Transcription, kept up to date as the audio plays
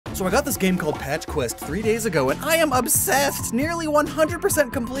So I got this game called Patch Quest 3 days ago, and I am obsessed! Nearly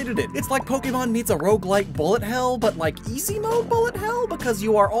 100% completed it! It's like Pokemon meets a roguelike bullet hell, but like easy mode bullet hell, because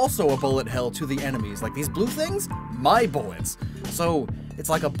you are also a bullet hell to the enemies. Like these blue things? My bullets. So it's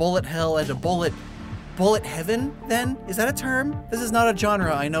like a bullet hell and a bullet heaven, then? Is that a term? This is not a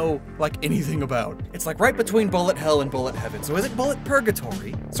genre I know, like, anything about. It's like right between bullet hell and bullet heaven. So is it bullet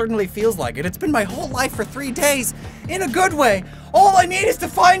purgatory? Certainly feels like it. It's been my whole life for 3 days, in a good way. All I need is to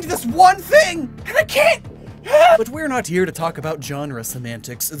find this one thing, and I can't! But we're not here to talk about genre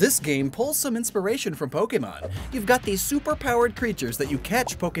semantics. This game pulls some inspiration from Pokemon. You've got these super-powered creatures that you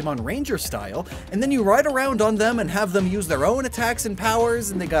catch Pokemon Ranger style, and then you ride around on them and have them use their own attacks and powers,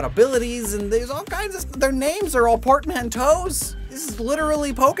 and they got abilities, and there's all kinds of their names are all portmanteaus. This is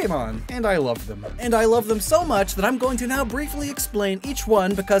literally Pokemon, and I love them. And I love them so much that I'm going to now briefly explain each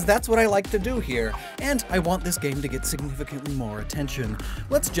one because that's what I like to do here, and I want this game to get significantly more attention.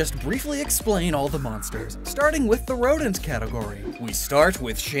 Let's just briefly explain all the monsters, starting with the rodent category. We start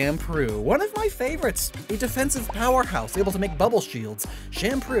with Shamprew, one of my favorites. A defensive powerhouse able to make bubble shields.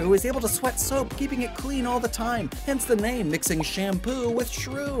 Shamprew is able to sweat soap, keeping it clean all the time, hence the name mixing shampoo with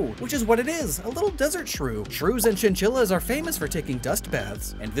shrew, which is what it is, a little desert shrew. Shrews and chinchillas are famous for taking dust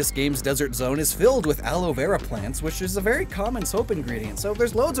baths, and this game's desert zone is filled with aloe vera plants, which is a very common soap ingredient, so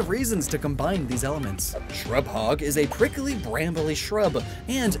there's loads of reasons to combine these elements. Shrubhog is a prickly, brambly shrub,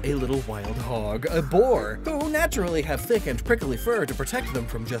 and a little wild hog, a boar, who naturally have thick and prickly fur to protect them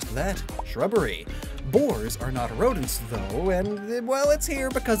from just that shrubbery. Boars are not rodents, though, and, well, it's here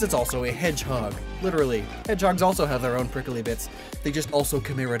because it's also a hedgehog. Literally. Hedgehogs also have their own prickly bits. They just also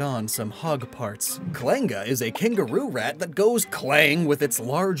chimeraed on some hog parts. Klanga is a kangaroo rat that goes clang with its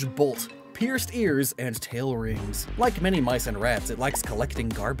large bolt, pierced ears, and tail rings. Like many mice and rats, it likes collecting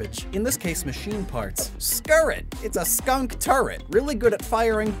garbage, in this case machine parts. Skurret, it's a skunk turret, really good at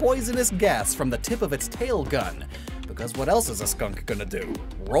firing poisonous gas from the tip of its tail gun. Because what else is a skunk gonna do?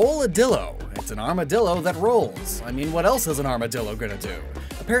 Roladillo, it's an armadillo that rolls. I mean, what else is an armadillo gonna do?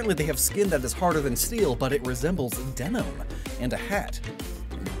 Apparently they have skin that is harder than steel, but it resembles denim. And a hat.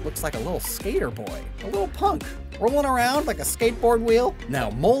 Looks like a little skater boy, a little punk, rolling around like a skateboard wheel. Now,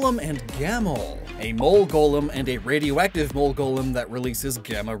 Molem and Gammole, a mole golem and a radioactive mole golem that releases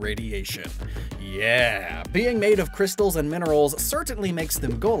gamma radiation. Yeah, being made of crystals and minerals certainly makes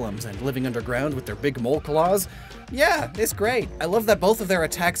them golems, and living underground with their big mole claws, yeah, it's great. I love that both of their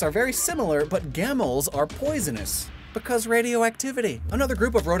attacks are very similar, but Gammoles are poisonous. Because radioactivity. Another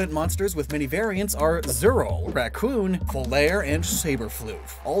group of rodent monsters with many variants are Zirrel, Raquoon, Folare, and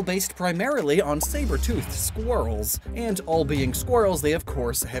Saberfloof, all based primarily on saber-toothed squirrels. And all being squirrels, they of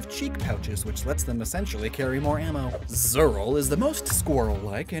course have cheek pouches, which lets them essentially carry more ammo. Zirrel is the most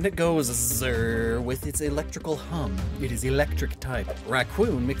squirrel-like, and it goes zrrr with its electrical hum. It is electric type.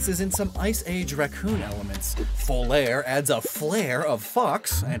 Raquoon mixes in some Ice Age raccoon elements. Folare adds a flare of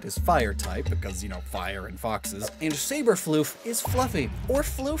fox, and is fire type, because, you know, fire and foxes. And Saberfloof is fluffy, or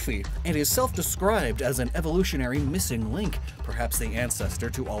floofy, and is self-described as an evolutionary missing link, perhaps the ancestor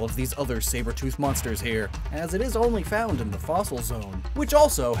to all of these other saber-tooth monsters here, as it is only found in the fossil zone, which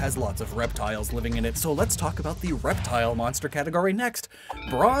also has lots of reptiles living in it, so let's talk about the reptile monster category next.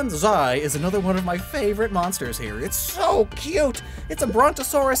 Bronsai is another one of my favorite monsters here. It's so cute! It's a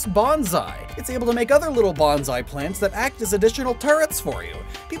Brontosaurus bonsai. It's able to make other little bonsai plants that act as additional turrets for you.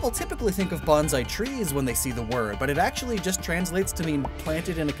 People typically think of bonsai trees when they see the word, but it actually just translates to mean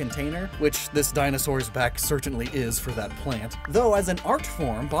planted in a container, which this dinosaur's back certainly is for that plant. Though as an art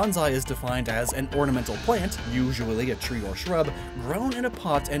form, bonsai is defined as an ornamental plant, usually a tree or shrub, grown in a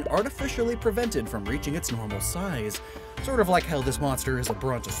pot and artificially prevented from reaching its normal size. Sort of like how this monster is a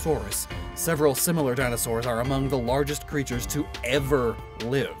Brontosaurus. Several similar dinosaurs are among the largest creatures to ever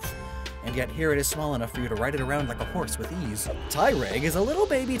live. And yet here it is small enough for you to ride it around like a horse with ease. Tyregg is a little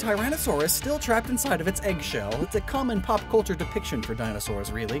baby Tyrannosaurus still trapped inside of its eggshell. It's a common pop culture depiction for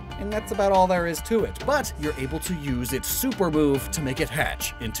dinosaurs, really, and that's about all there is to it. But you're able to use its super move to make it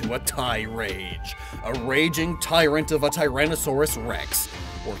hatch into a Tyrage, a raging tyrant of a Tyrannosaurus Rex,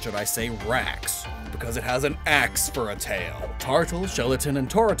 or should I say Rax, because it has an axe for a tail. Tartle, Shelleton, and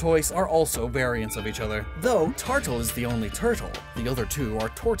Torrentoise are also variants of each other, though Tartle is the only turtle. The other two are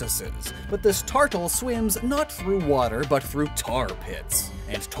tortoises, but this Tartle swims not through water, but through tar pits.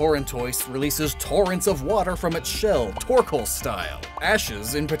 And Torrentoise releases torrents of water from its shell, Torkoal style,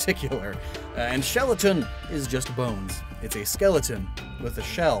 ashes in particular. And Shelleton is just bones. It's a skeleton with a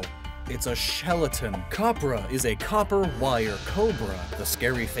shell. it's a Shelleton. Coppra is a copper wire cobra. The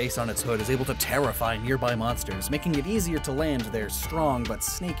scary face on its hood is able to terrify nearby monsters, making it easier to land their strong but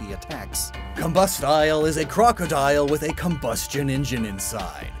snaky attacks. Combusdile is a crocodile with a combustion engine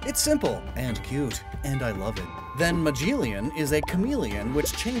inside. It's simple and cute, and I love it. Then Majeleon is a chameleon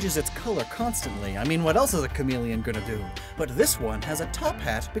which changes its color constantly. I mean, what else is a chameleon gonna do? But this one has a top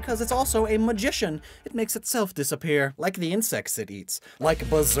hat because it's also a magician. It makes itself disappear, like the insects it eats. Like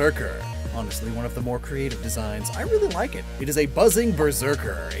Buzzerker. Honestly, one of the more creative designs. I really like it. It is a buzzing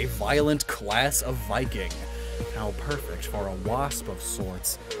berserker, a violent class of Viking. How perfect for a wasp of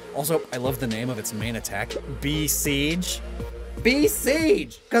sorts. Also, I love the name of its main attack, Besiege.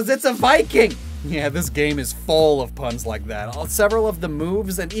 Besiege! Because it's a Viking! Yeah, this game is full of puns like that. Several of the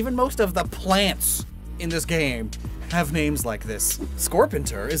moves and even most of the plants in this game have names like this.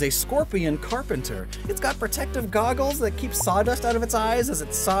 Scorpenter is a scorpion carpenter. It's got protective goggles that keep sawdust out of its eyes as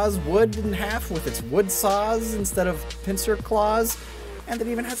it saws wood in half with its wood saws instead of pincer claws. And it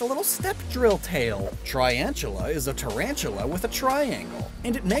even has a little step drill tail. Triantula is a tarantula with a triangle.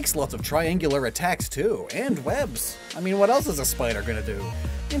 And it makes lots of triangular attacks too, and webs. I mean, what else is a spider gonna do?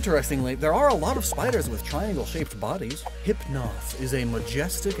 Interestingly, there are a lot of spiders with triangle-shaped bodies. Hypnoth is a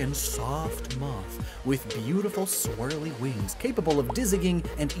majestic and soft moth with beautiful swirly wings, capable of dizzying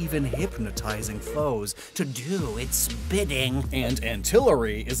and even hypnotizing foes to do its bidding. And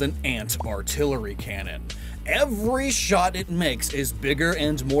Antillery is an ant artillery cannon. Every shot it makes is bigger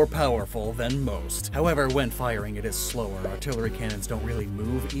and more powerful than most. However, when firing it is slower. Artillery cannons don't really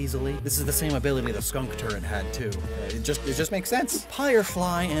move easily. This is the same ability the skunk turret had too. It just makes sense.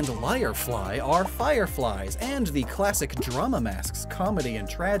 Firefly and Lyrefly are fireflies, and the classic drama masks, comedy and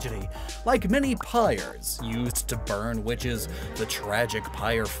tragedy. Like many pyres used to burn witches, the tragic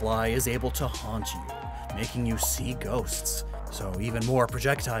Firefly is able to haunt you, making you see ghosts. So even more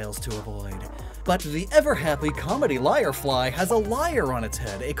projectiles to avoid. But the ever-happy comedy Lyrefly has a lyre on its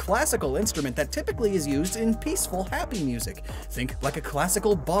head, a classical instrument that typically is used in peaceful, happy music. Think like a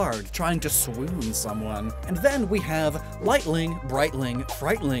classical bard trying to swoon someone. And then we have Lightling, Brightling,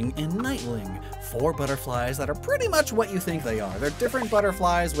 Frightling, and Nightling. 4 butterflies that are pretty much what you think they are. They're different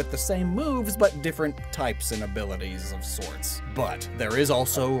butterflies with the same moves, but different types and abilities of sorts. But there is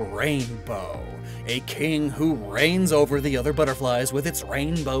also Rainbow, a king who reigns over the other butterflies with its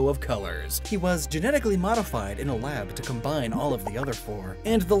rainbow of colors. He was genetically modified in a lab to combine all of the other 4.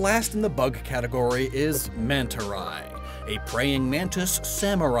 And the last in the bug category is Mantarai, a praying mantis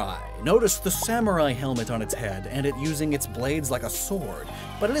samurai. Notice the samurai helmet on its head and it using its blades like a sword,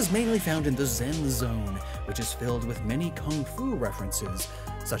 but it is mainly found in the Zen Zone, which is filled with many kung fu references,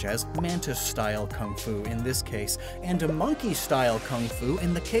 such as mantis-style kung fu in this case, and monkey-style kung fu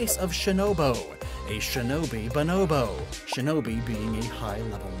in the case of Shinobo, a shinobi bonobo, shinobi being a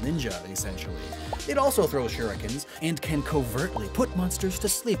high-level ninja, essentially. It also throws shurikens, and can covertly put monsters to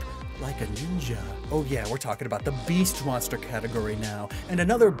sleep, like a ninja. Oh yeah, we're talking about the beast monster category now, and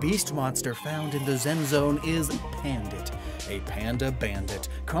another beast monster found in the Zen Zone is Pandit, a panda bandit,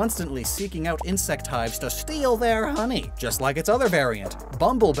 constantly seeking out insect hives to steal their honey, just like its other variant,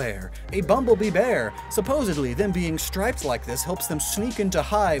 Bumblebear, a bumblebee bear. Supposedly, them being striped like this helps them sneak into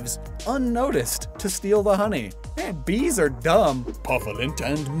hives unnoticed to steal the honey. Bees are dumb. Puffalint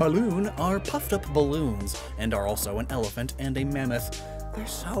and Maloon are puffed up balloons, and are also an elephant and a mammoth. They're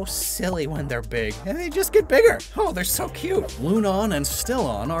so silly when they're big, and they just get bigger. Oh, they're so cute. Lunon and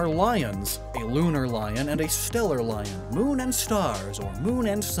Stellon are lions, a lunar lion and a stellar lion, moon and stars, or moon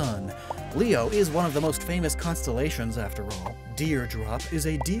and sun. Leo is one of the most famous constellations after all. Deerdrop is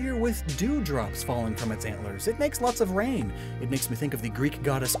a deer with dewdrops falling from its antlers. It makes lots of rain. It makes me think of the Greek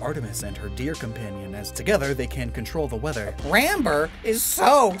goddess Artemis and her deer companion, as together they can control the weather. Ramber is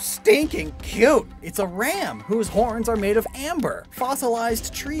so stinking cute. It's a ram whose horns are made of amber,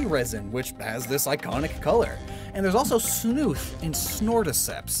 fossilized tree resin, which has this iconic color. And there's also Snooth and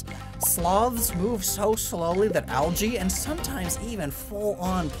Snorticeps. Sloths move so slowly that algae and sometimes even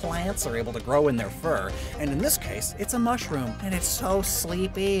full-on plants are able to grow in their fur. And in this case, it's a mushroom. And it's so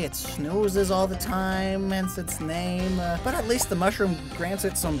sleepy, it snoozes all the time, hence its name. But at least the mushroom grants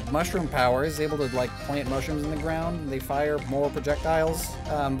it some mushroom powers, able to like plant mushrooms in the ground, and they fire more projectiles.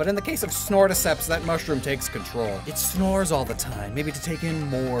 But in the case of Snorticeps, that mushroom takes control. It snores all the time, maybe to take in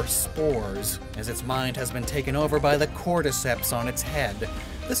more spores, as its mind has been taken over by the cordyceps on its head.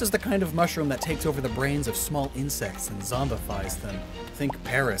 This is the kind of mushroom that takes over the brains of small insects and zombifies them. Think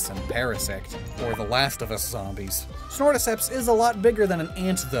Paris and Parasect, or the Last of Us zombies. Snorticeps is a lot bigger than an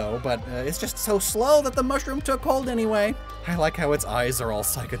ant though, but it's just so slow that the mushroom took hold anyway. I like how its eyes are all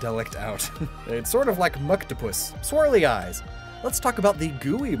psychedelicked out. It's sort of like Muctopus, swirly eyes. Let's talk about the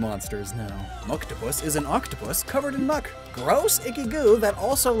Gooey Monsters now. Mucktopus is an octopus covered in muck. Gross, icky goo that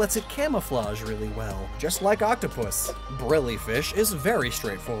also lets it camouflage really well, just like octopus. Brillifish is very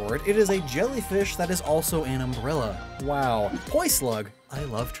straightforward. It is a jellyfish that is also an umbrella. Wow. Poislug, I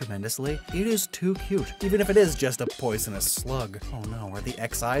love tremendously. It is too cute, even if it is just a poisonous slug. Oh no, are the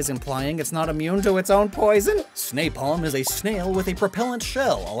X-eyes implying it's not immune to its own poison? Snapalm is a snail with a propellant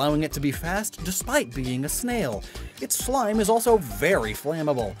shell, allowing it to be fast despite being a snail. Its slime is also very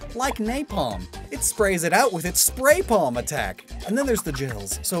flammable, like napalm. It sprays it out with its spray palm attack. And then there's the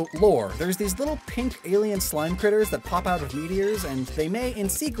gels. So lore, there's these little pink alien slime critters that pop out of meteors, and they may in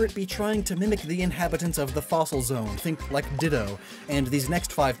secret be trying to mimic the inhabitants of the fossil zone, think like Ditto, and these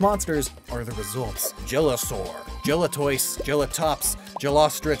next 5 monsters are the results. Gellosaur, Gelatoise, Gelatops,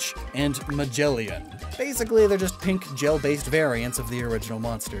 Gelostrich, and Majeleon. Basically, they're just pink gel-based variants of the original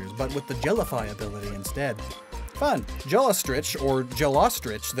monsters, but with the Gellify ability instead. Fun. Gelostrich, or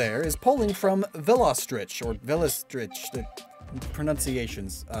Gelostrich there, is pulling from Velostrich, or Velostrich, the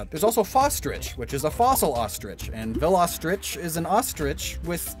pronunciations. There's also Fostrich, which is a fossil ostrich, and Velostrich is an ostrich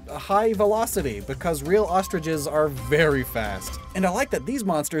with a high velocity, because real ostriches are very fast. And I like that these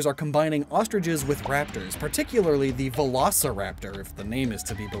monsters are combining ostriches with raptors, particularly the Velociraptor, if the name is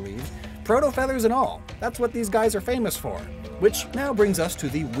to be believed. Proto-feathers and all. That's what these guys are famous for. Which now brings us to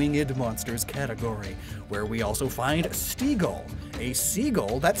the winged monsters category, where we also find Steagle, a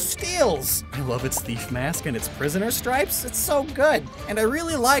seagull that steals. I love its thief mask and its prisoner stripes. It's so good. And I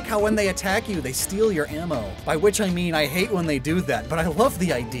really like how when they attack you, they steal your ammo. By which I mean I hate when they do that, but I love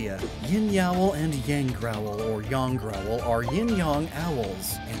the idea. Yin Yowl and Yang Growl, or Yang Growl, are yin-yang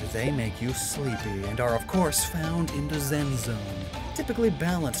owls, and they make you sleepy and are of course found in the Zen zone, typically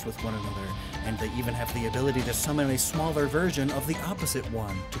balanced with one another. And they even have the ability to summon a smaller version of the opposite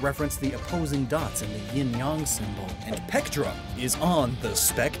one, to reference the opposing dots in the yin-yang symbol. And Pectra is on the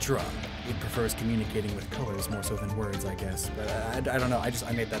spectra. It prefers communicating with colors more so than words, I guess. But I don't know,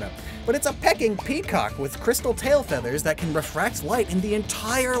 I made that up. But it's a pecking peacock with crystal tail feathers that can refract light in the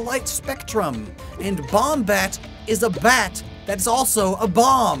entire light spectrum. And Bombat is a bat that's also a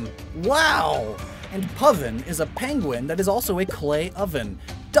bomb. Wow! And Puffin is a penguin that is also a clay oven.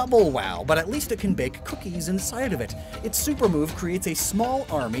 Double wow, but at least it can bake cookies inside of it. Its super move creates a small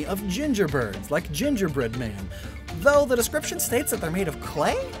army of gingerbirds, like Gingerbread Man. Though the description states that they're made of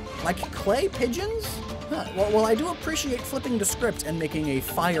clay? Like clay pigeons? Huh. Well, I do appreciate flipping the script and making a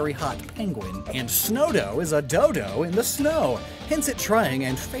fiery hot penguin. And Snowdo is a dodo in the snow, hence it trying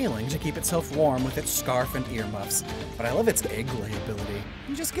and failing to keep itself warm with its scarf and earmuffs. But I love its egg lay ability.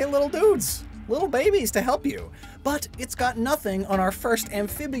 You just get little dudes. Little babies to help you. But it's got nothing on our first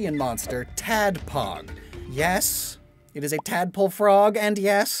amphibian monster, Tadpog. Yes, it is a tadpole frog, and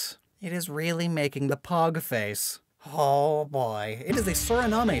yes, it is really making the pog face. Oh boy. It is a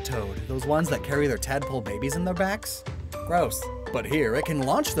Suriname toad, those ones that carry their tadpole babies in their backs. Gross. But here, it can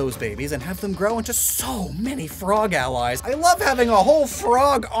launch those babies and have them grow into so many frog allies. I love having a whole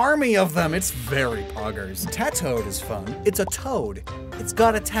frog army of them. It's very poggers. Tatoad is fun. It's a toad. It's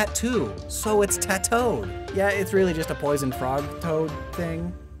got a tattoo, so it's Tatoad. Yeah, it's really just a poison frog toad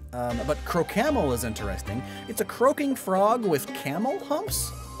thing. But Crocamel is interesting. It's a croaking frog with camel humps?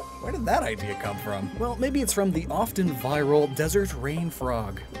 Where did that idea come from? Well, maybe it's from the often viral desert rain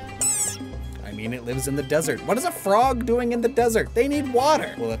frog. I mean, it lives in the desert. What is a frog doing in the desert? They need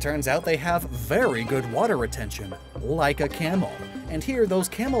water. Well, it turns out they have very good water retention, like a camel. And here, those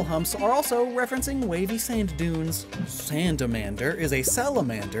camel humps are also referencing wavy sand dunes. Sandamander is a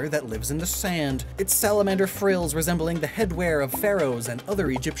salamander that lives in the sand. Its salamander frills resembling the headwear of pharaohs and other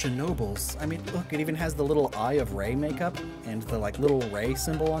Egyptian nobles. I mean, look, it even has the little Eye of Re makeup and the little Ray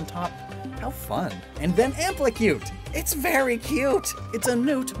symbol on top. How fun. And then Amplicute. It's very cute. It's a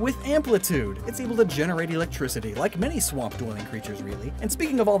newt with amplitude. It's able to generate electricity, like many swamp-dwelling creatures, really. And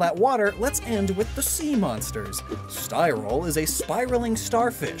speaking of all that water, let's end with the sea monsters. Styrol is a spiraling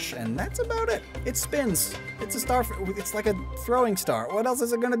starfish, and that's about it. It spins. It's a starfish. It's like a throwing star. What else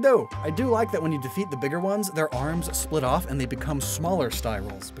is it gonna do? I do like that when you defeat the bigger ones, their arms split off and they become smaller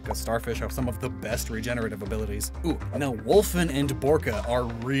Styrols, because starfish have some of the best regenerative abilities. Ooh, now Wolfen and Borka are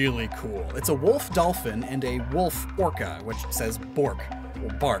really cool. It's a wolf dolphin and a wolf orca, which says bork, or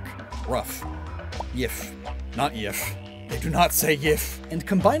bark, rough, yif, not yif. They do not say yif. And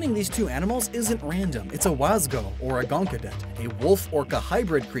combining these two animals isn't random. It's a Wasgo, or a Gonkadet, a wolf-orca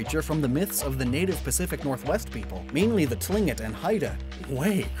hybrid creature from the myths of the native Pacific Northwest people, mainly the Tlingit and Haida.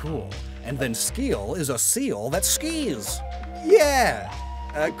 Way cool. And then Skeel is a seal that skis. Yeah!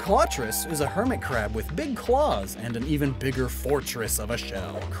 Clawtress is a hermit crab with big claws and an even bigger fortress of a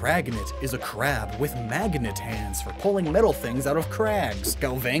shell. Cragnet is a crab with magnet hands for pulling metal things out of crags.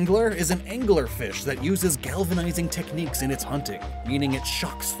 Galvangler is an anglerfish that uses galvanizing techniques in its hunting, meaning it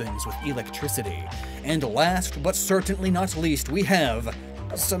shocks things with electricity. And last, but certainly not least, we have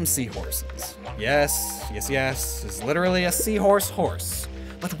some seahorses. Yes, is literally a seahorse horse.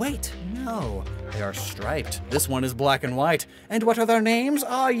 But wait, no, they are striped. This one is black and white. And what are their names?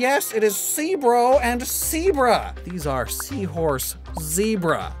 Ah, yes, it is Seabro and Zebra. These are seahorse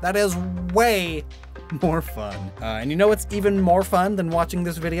zebra. That is way more fun. And you know what's even more fun than watching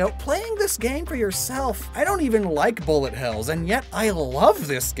this video? Playing this game for yourself. I don't even like bullet hells, and yet I love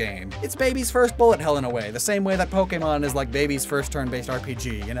this game. It's baby's first bullet hell in a way, the same way that Pokemon is like baby's first turn-based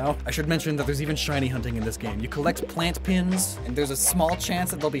RPG, you know? I should mention that there's even shiny hunting in this game. You collect plant pins, and there's a small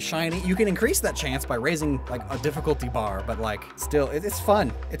chance that they'll be shiny. You can increase that chance by raising like a difficulty bar, but like still, it's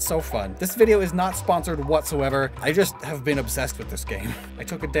fun. It's so fun. This video is not sponsored whatsoever. I just have been obsessed with this game. I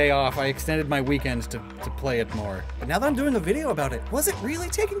took a day off. I extended my weekends to play it more. But now that I'm doing a video about it, was it really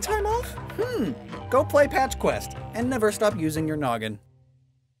taking time off? Go play Patch Quest and never stop using your noggin.